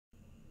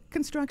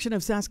Construction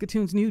of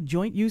Saskatoon's new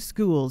joint-use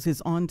schools is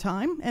on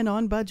time and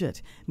on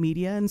budget.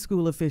 Media and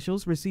school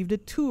officials received a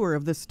tour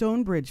of the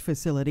Stonebridge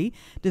facility.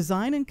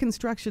 Design and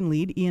construction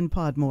lead Ian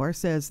Podmore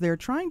says they're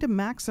trying to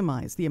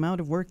maximize the amount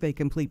of work they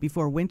complete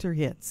before winter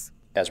hits.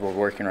 As we're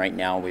working right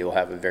now, we will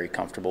have a very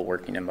comfortable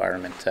working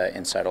environment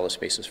inside all the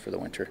spaces for the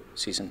winter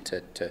season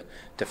to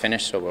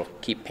finish. So we'll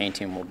keep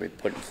painting, we'll be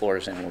putting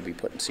floors in, we'll be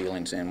putting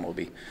ceilings in, we'll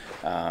be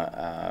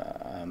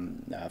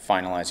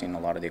finalizing a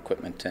lot of the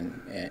equipment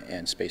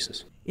and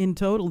spaces. In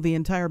total, the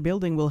entire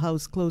building will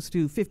house close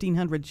to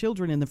 1,500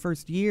 children in the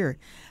first year.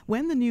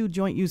 When the new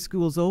joint-use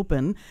schools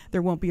open,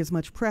 there won't be as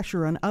much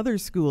pressure on other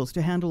schools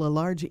to handle a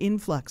large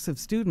influx of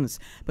students.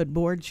 But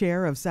Board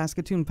Chair of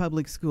Saskatoon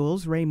Public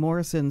Schools, Ray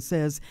Morrison,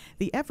 says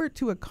the effort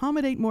to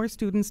accommodate more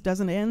students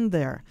doesn't end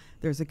there.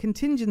 There's a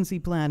contingency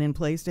plan in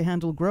place to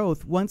handle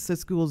growth once the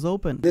schools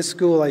open. This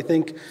school, I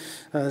think,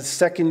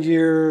 second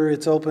year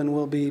it's open,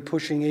 will be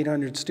pushing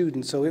 800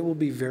 students, so it will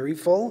be very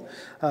full.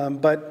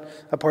 But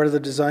a part of the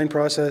design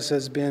process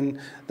has been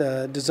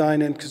the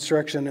design and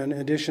construction and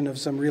addition of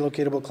some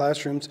relocatable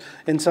classrooms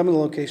in some of the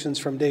locations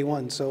from day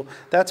one. So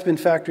that's been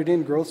factored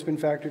in, growth's been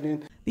factored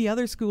in. The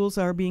other schools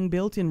are being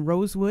built in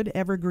Rosewood,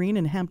 Evergreen,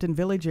 and Hampton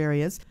Village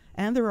areas,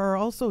 and there are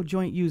also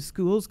joint-use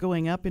schools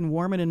going up in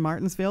Warman and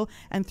Martinsville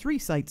and 3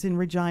 sites in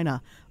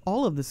Regina.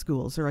 All of the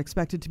schools are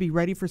expected to be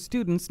ready for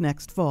students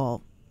next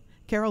fall.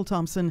 Carol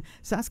Thompson,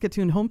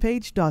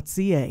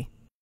 SaskatoonHomepage.ca.